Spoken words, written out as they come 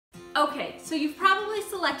Okay, so you've probably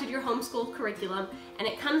selected your homeschool curriculum and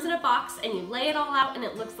it comes in a box and you lay it all out and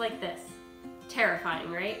it looks like this. Terrifying,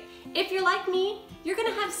 right? If you're like me, you're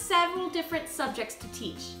gonna have several different subjects to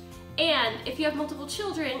teach. And if you have multiple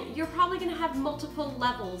children, you're probably gonna have multiple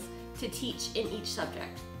levels to teach in each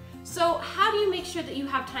subject. So how do you make sure that you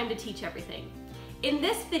have time to teach everything? In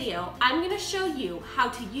this video, I'm gonna show you how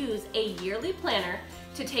to use a yearly planner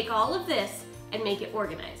to take all of this and make it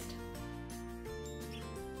organized.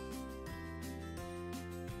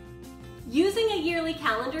 Using a yearly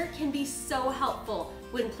calendar can be so helpful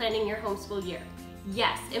when planning your homeschool year.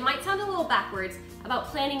 Yes, it might sound a little backwards about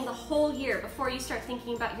planning the whole year before you start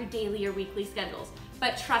thinking about your daily or weekly schedules,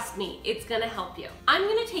 but trust me, it's gonna help you. I'm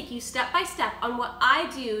gonna take you step by step on what I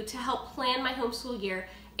do to help plan my homeschool year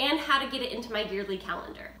and how to get it into my yearly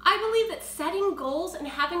calendar. I believe that setting goals and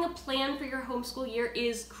having a plan for your homeschool year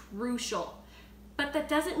is crucial, but that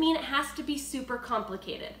doesn't mean it has to be super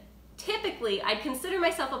complicated. Typically, I'd consider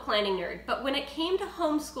myself a planning nerd, but when it came to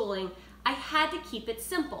homeschooling, I had to keep it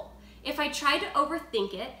simple. If I tried to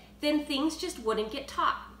overthink it, then things just wouldn't get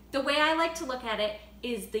taught. The way I like to look at it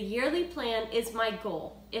is the yearly plan is my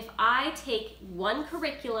goal. If I take one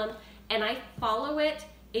curriculum and I follow it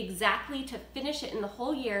exactly to finish it in the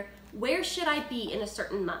whole year, where should I be in a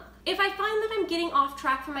certain month? If I find that I'm getting off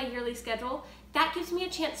track from my yearly schedule, that gives me a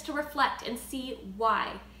chance to reflect and see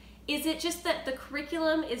why. Is it just that the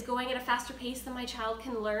curriculum is going at a faster pace than my child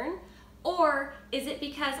can learn? Or is it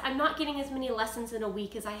because I'm not getting as many lessons in a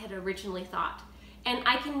week as I had originally thought? And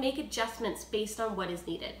I can make adjustments based on what is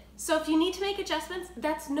needed. So if you need to make adjustments,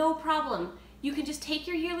 that's no problem. You can just take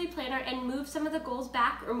your yearly planner and move some of the goals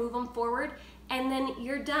back or move them forward, and then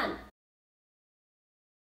you're done.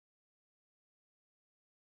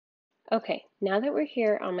 Okay, now that we're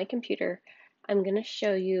here on my computer, I'm going to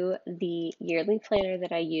show you the yearly planner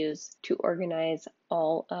that I use to organize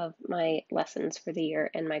all of my lessons for the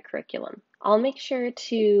year and my curriculum. I'll make sure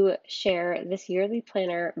to share this yearly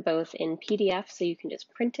planner both in PDF, so you can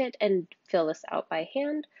just print it and fill this out by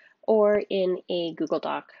hand, or in a Google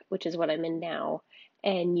Doc, which is what I'm in now,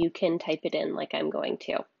 and you can type it in like I'm going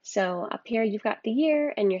to. So up here you've got the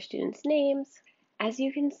year and your students' names. As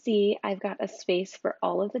you can see, I've got a space for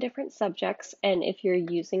all of the different subjects, and if you're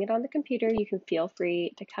using it on the computer, you can feel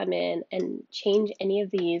free to come in and change any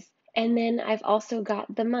of these. And then I've also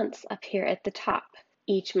got the months up here at the top.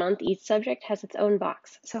 Each month, each subject has its own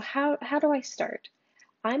box. So how do I start?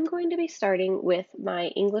 I'm going to be starting with my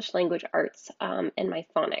English language arts and my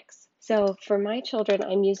phonics. So for my children,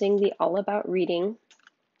 I'm using the All About Reading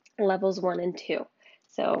levels 1 and 2.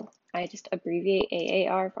 So I just abbreviate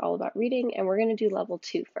AAR for All About Reading, and we're going to do level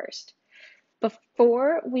 2 first.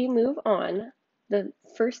 Before we move on, the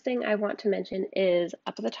first thing I want to mention is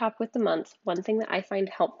up at the top with the months, one thing that I find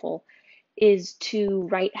helpful is to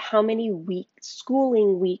write how many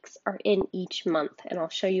schooling weeks are in each month, and I'll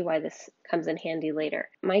show you why this comes in handy later.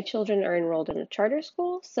 My children are enrolled in a charter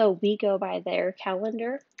school, so we go by their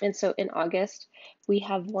calendar, and so in August we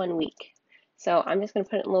have 1 week. So I'm just going to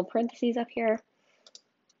put it in little parentheses up here.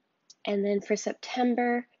 And then for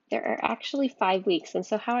September, there are actually 5 weeks. And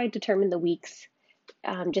so how I determine the weeks,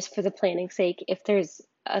 just for the planning sake, if there's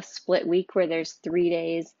a split week where there's 3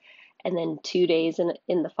 days and then 2 days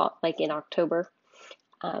in the fall, like in October,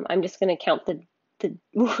 I'm just going to count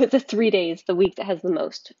the 3 days, the week that has the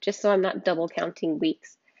most, just so I'm not double counting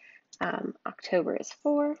weeks. October is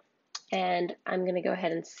 4, and I'm going to go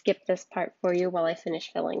ahead and skip this part for you while I finish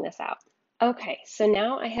filling this out. Okay, so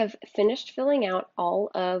now I have finished filling out all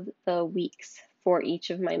of the weeks for each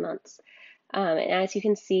of my months. And as you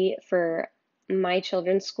can see, for my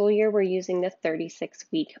children's school year, we're using the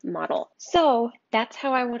 36-week model. So that's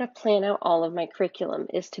how I want to plan out all of my curriculum,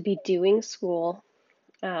 is to be doing school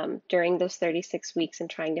during those 36 weeks and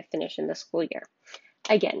trying to finish in the school year.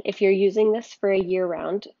 Again, if you're using this for a year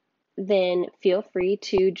round, then feel free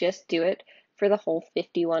to just do it for the whole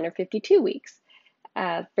 51 or 52 weeks.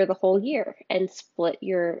 For the whole year and split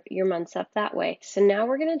your months up that way. So now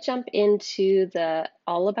we're going to jump into the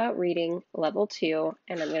All About Reading level 2,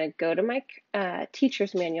 and I'm going to go to my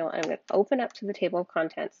teacher's manual, and I'm going to open up to the table of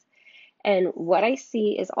contents. And what I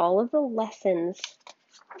see is all of the lessons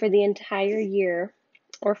for the entire year,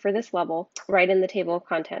 or for this level, right in the table of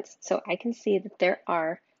contents. So I can see that there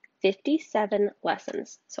are 57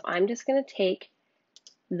 lessons. So I'm just going to take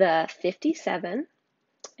the 57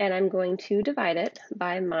 and I'm going to divide it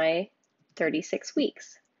by my 36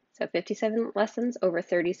 weeks. So 57 lessons over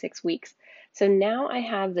 36 weeks. So now I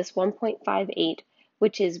have this 1.58,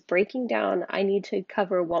 which is breaking down. I need to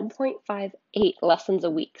cover 1.58 lessons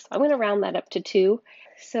a week. So I'm going to round that up to 2,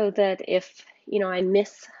 so that if I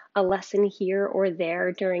miss a lesson here or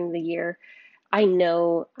there during the year, I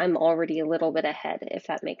know I'm already a little bit ahead, if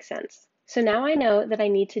that makes sense. So now I know that I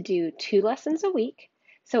need to do 2 lessons a week.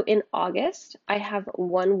 So in August, I have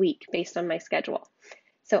 1 week based on my schedule.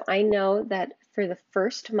 So I know that for the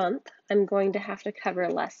first month, I'm going to have to cover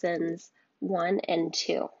lessons 1 and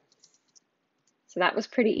 2. So that was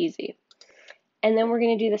pretty easy. And then we're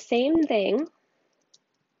going to do the same thing.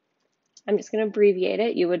 I'm just going to abbreviate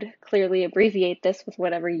it. You would clearly abbreviate this with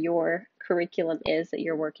whatever your curriculum is that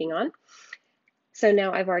you're working on. So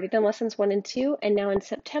now I've already done lessons 1 and 2, and now in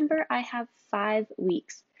September I have 5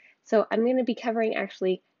 weeks. So I'm going to be covering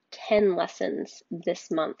actually 10 lessons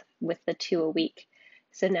this month with the 2 a week.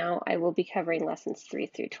 So now I will be covering lessons 3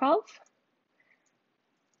 through 12.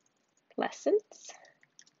 Lessons.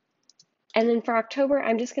 And then for October,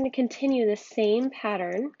 I'm just going to continue the same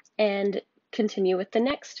pattern and continue with the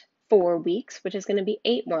next 4 weeks, which is going to be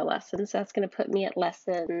 8 more lessons. So that's going to put me at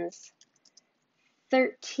lessons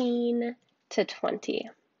 13 to 20.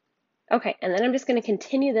 Okay, and then I'm just going to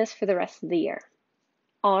continue this for the rest of the year.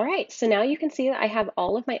 All right, so now you can see that I have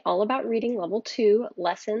all of my All About Reading Level 2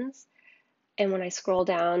 lessons. And when I scroll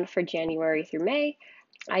down for January through May,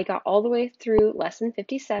 I got all the way through lesson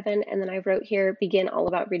 57, and then I wrote here, begin All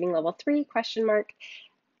About Reading Level 3, question mark.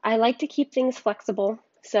 I like to keep things flexible,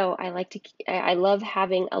 so I love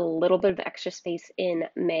having a little bit of extra space in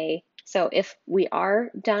May. So if we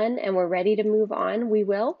are done and we're ready to move on, we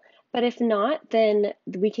will. But if not, then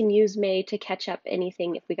we can use May to catch up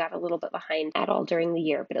anything if we got a little bit behind at all during the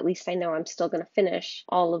year. But at least I know I'm still going to finish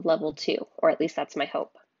all of level 2, or at least that's my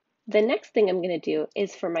hope. The next thing I'm going to do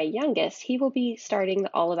is for my youngest, he will be starting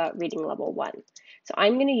the All About Reading Level 1. So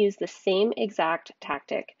I'm going to use the same exact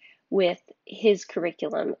tactic with his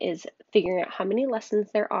curriculum, is figuring out how many lessons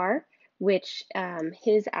there are, which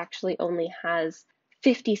his actually only has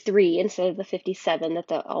 53 instead of the 57 that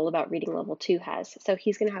the All About Reading Level 2 has. So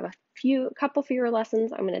he's going to have a couple fewer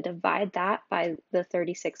lessons. I'm going to divide that by the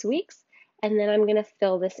 36 weeks, and then I'm going to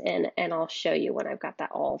fill this in, and I'll show you when I've got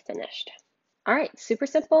that all finished. All right, super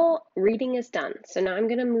simple. Reading is done. So now I'm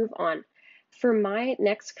going to move on. For my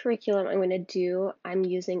next curriculum, I'm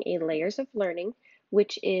using a Layers of Learning,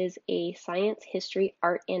 which is a science, history,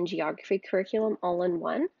 art, and geography curriculum all in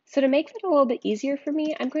one. So to make it a little bit easier for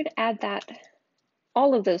me, I'm going to add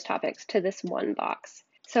all of those topics to this one box.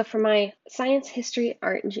 So for my science, history,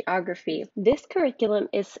 art, and geography, this curriculum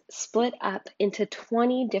is split up into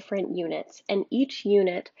 20 different units, and each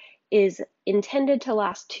unit is intended to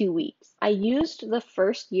last 2 weeks. I used the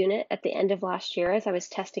first unit at the end of last year as I was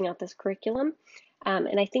testing out this curriculum,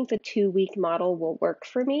 and I think the 2-week model will work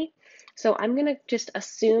for me. So I'm going to just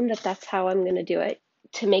assume that that's how I'm going to do it.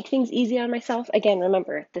 To make things easy on myself, again,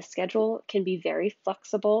 remember, the schedule can be very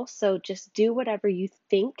flexible, so just do whatever you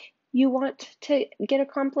think you want to get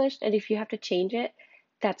accomplished, and if you have to change it,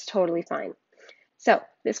 that's totally fine. So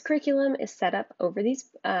this curriculum is set up over these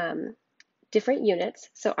different units.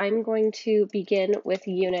 So I'm going to begin with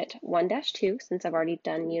Unit 1-2, since I've already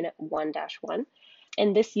done Unit 1-1,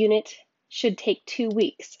 and this unit should take 2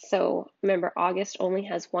 weeks. So remember, August only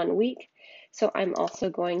has 1 week, so I'm also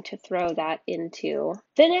going to throw that into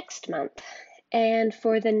the next month. And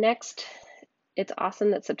for the next, it's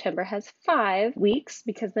awesome that September has 5 weeks,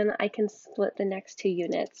 because then I can split the next 2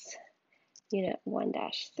 units, Unit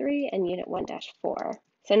 1-3 and Unit 1-4.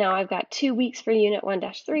 So now I've got 2 weeks for Unit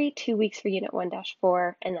 1-3, 2 weeks for Unit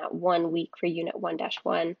 1-4, and that 1 week for Unit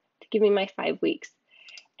 1-1 to give me my 5 weeks.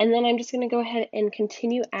 And then I'm just going to go ahead and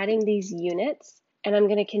continue adding these units, and I'm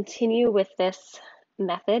going to continue with this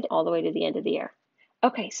method all the way to the end of the year.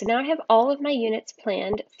 Okay, so now I have all of my units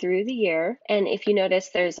planned through the year, and if you notice,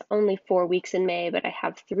 there's only 4 weeks in May, but I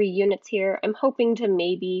have 3 units here. I'm hoping to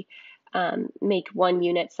maybe make 1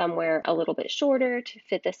 unit somewhere a little bit shorter to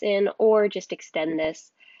fit this in, or just extend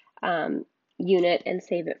this unit and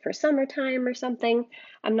save it for summertime or something.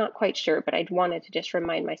 I'm not quite sure, but I wanted to just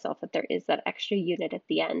remind myself that there is that extra unit at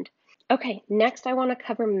the end. Okay, next I want to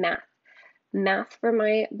cover math. Math for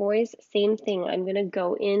my boys, same thing. I'm going to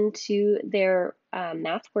go into their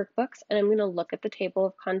math workbooks, and I'm going to look at the table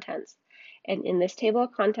of contents. And in this table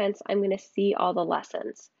of contents, I'm going to see all the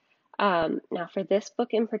lessons. Now for this book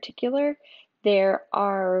in particular, there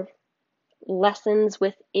are lessons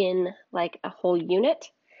within like a whole unit.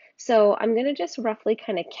 So I'm going to just roughly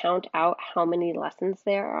kind of count out how many lessons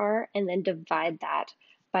there are, and then divide that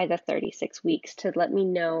by the 36 weeks to let me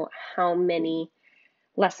know how many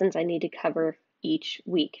lessons I need to cover each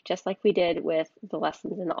week, just like we did with the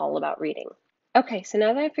lessons in All About Reading. Okay, so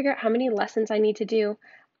now that I figure out how many lessons I need to do,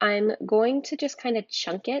 I'm going to just kind of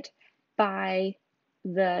chunk it by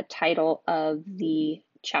the title of the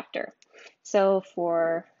chapter. So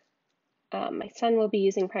for My son will be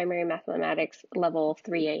using primary mathematics level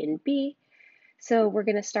 3A and B. So we're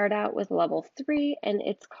going to start out with level 3, and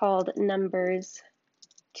it's called numbers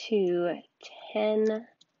to 10,000.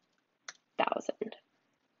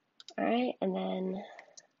 All right, and then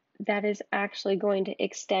that is actually going to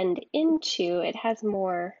extend into, it has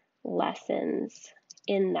more lessons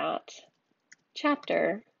in that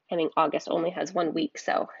chapter. I mean, August only has 1 week,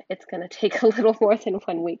 so it's going to take a little more than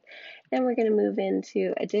 1 week. Then we're going to move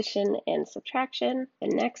into addition and subtraction. The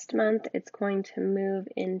next month, it's going to move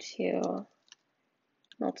into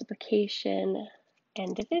multiplication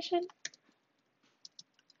and division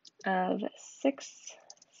of 6,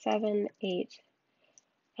 7, 8,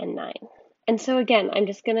 and 9. And so again, I'm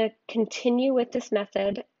just going to continue with this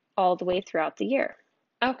method all the way throughout the year.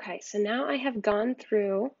 Okay, so now I have gone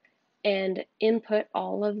through and input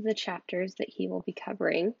all of the chapters that he will be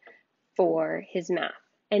covering for his math.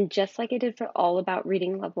 And just like I did for All About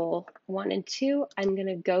Reading Level 1 and 2, I'm going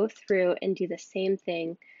to go through and do the same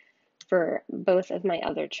thing for both of my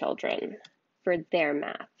other children for their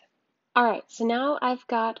math. All right, so now I've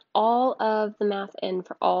got all of the math in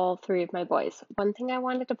for all 3 of my boys. One thing I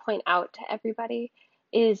wanted to point out to everybody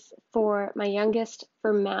is for my youngest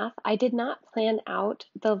for math, I did not plan out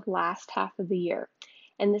the last half of the year.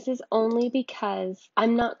 And this is only because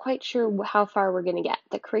I'm not quite sure how far we're going to get.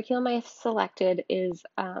 The curriculum I've selected is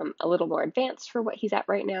a little more advanced for what he's at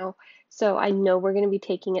right now. So I know we're going to be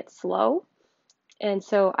taking it slow. And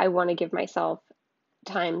so I want to give myself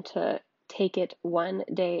time to take it one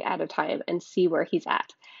day at a time and see where he's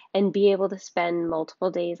at and be able to spend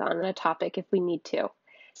multiple days on a topic if we need to.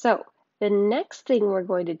 So the next thing we're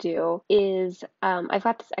going to do is, I've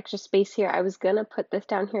got this extra space here. I was going to put this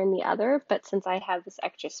down here in the other, but since I have this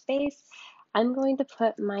extra space, I'm going to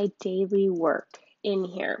put my daily work in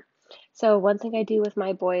here. So one thing I do with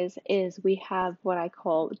my boys is we have what I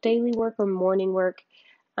call daily work or morning work,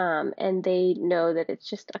 and they know that it's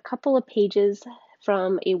just a couple of pages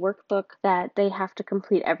from a workbook that they have to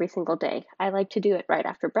complete every single day. I like to do it right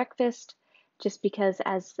after breakfast, just because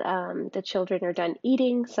as the children are done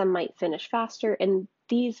eating, some might finish faster, and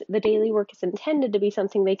the daily work is intended to be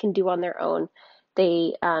something they can do on their own.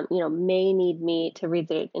 They may need me to read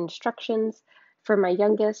the instructions for my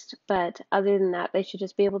youngest, but other than that, they should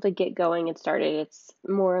just be able to get going and started. It's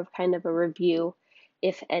more of kind of a review,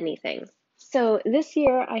 if anything. So this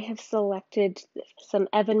year I have selected some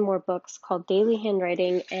Evan-Moor books called Daily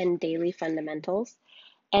Handwriting and Daily Fundamentals.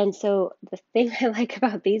 And so the thing I like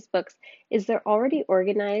about these books is they're already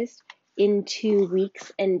organized into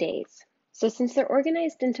weeks and days. So since they're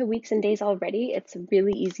organized into weeks and days already, it's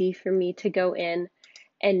really easy for me to go in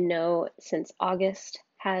and know since August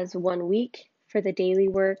has 1 week for the daily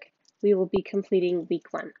work, we will be completing week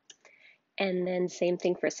 1. And then same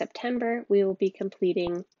thing for September, we will be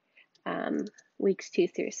completing weeks 2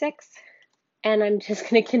 through 6. And I'm just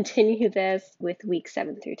going to continue this with weeks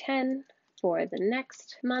 7 through 10 for the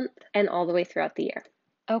next month and all the way throughout the year.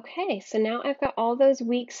 Okay, so now I've got all those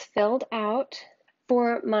weeks filled out.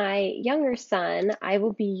 For my younger son, I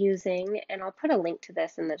will be using, and I'll put a link to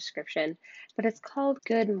this in the description, but it's called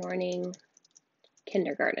Good Morning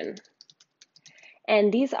Kindergarten.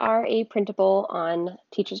 And these are a printable on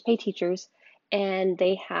Teachers Pay Teachers, and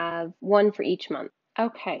they have one for each month.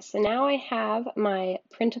 Okay, so now I have my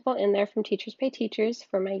printable in there from Teachers Pay Teachers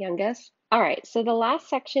for my youngest. All right, so the last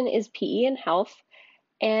section is PE and health,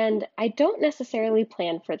 and I don't necessarily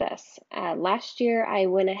plan for this. Last year I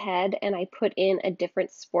went ahead and I put in a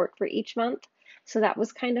different sport for each month, so that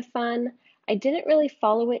was kind of fun. I didn't really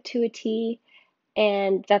follow it to a T,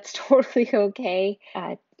 and that's totally okay.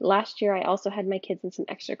 Last year I also had my kids in some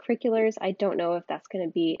extracurriculars. I don't know if that's going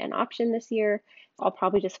to be an option this year. I'll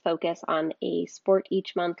probably just focus on a sport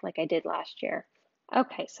each month like I did last year.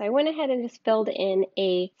 Okay, so I went ahead and just filled in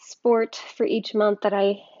a sport for each month that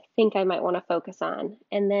I think I might want to focus on.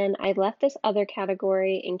 And then I left this other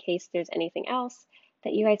category in case there's anything else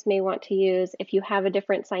that you guys may want to use. If you have a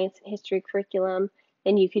different science and history curriculum,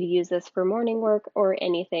 then you could use this for morning work or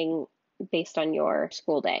anything based on your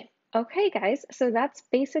school day. Okay, guys, so that's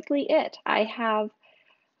basically it. I have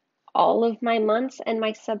all of my months and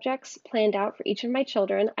my subjects planned out for each of my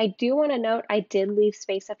children. I do want to note I did leave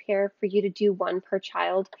space up here for you to do one per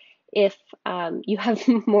child if you have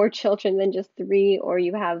more children than just 3, or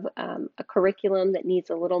you have a curriculum that needs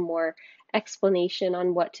a little more explanation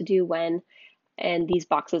on what to do when, and these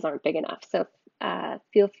boxes aren't big enough. So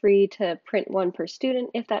feel free to print one per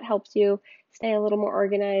student if that helps you stay a little more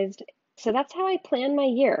organized. So that's how I plan my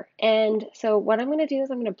year. And so what I'm going to do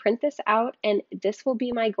is I'm going to print this out, and this will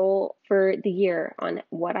be my goal for the year on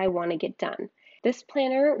what I want to get done. This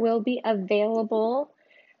planner will be available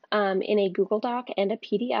in a Google Doc and a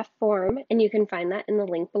PDF form, and you can find that in the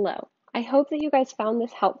link below. I hope that you guys found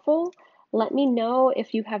this helpful. Let me know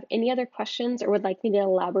if you have any other questions or would like me to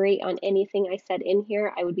elaborate on anything I said in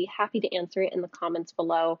here. I would be happy to answer it in the comments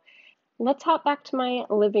below. Let's hop back to my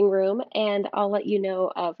living room and I'll let you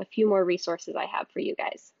know of a few more resources I have for you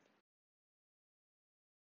guys.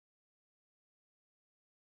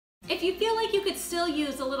 If you feel like you could still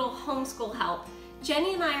use a little homeschool help,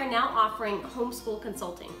 Jenny and I are now offering homeschool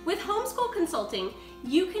consulting. With homeschool consulting,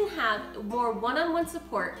 you can have more one-on-one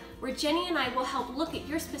support where Jenny and I will help look at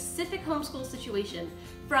your specific homeschool situation,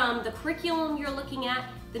 from the curriculum you're looking at,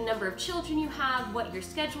 the number of children you have, what your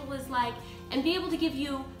schedule is like, and be able to give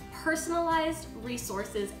you personalized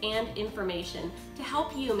resources and information to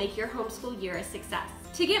help you make your homeschool year a success.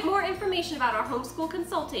 To get more information about our homeschool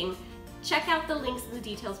consulting, check out the links in the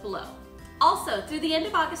details below. Also, through the end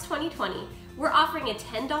of August 2020, we're offering a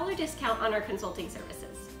 $10 discount on our consulting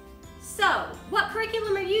services. So, what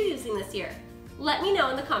curriculum are you using this year? Let me know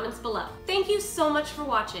in the comments below. Thank you so much for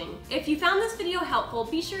watching. If you found this video helpful,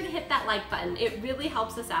 be sure to hit that like button. It really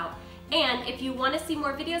helps us out. And if you want to see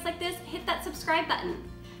more videos like this, hit that subscribe button.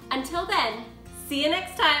 Until then, see you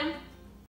next time.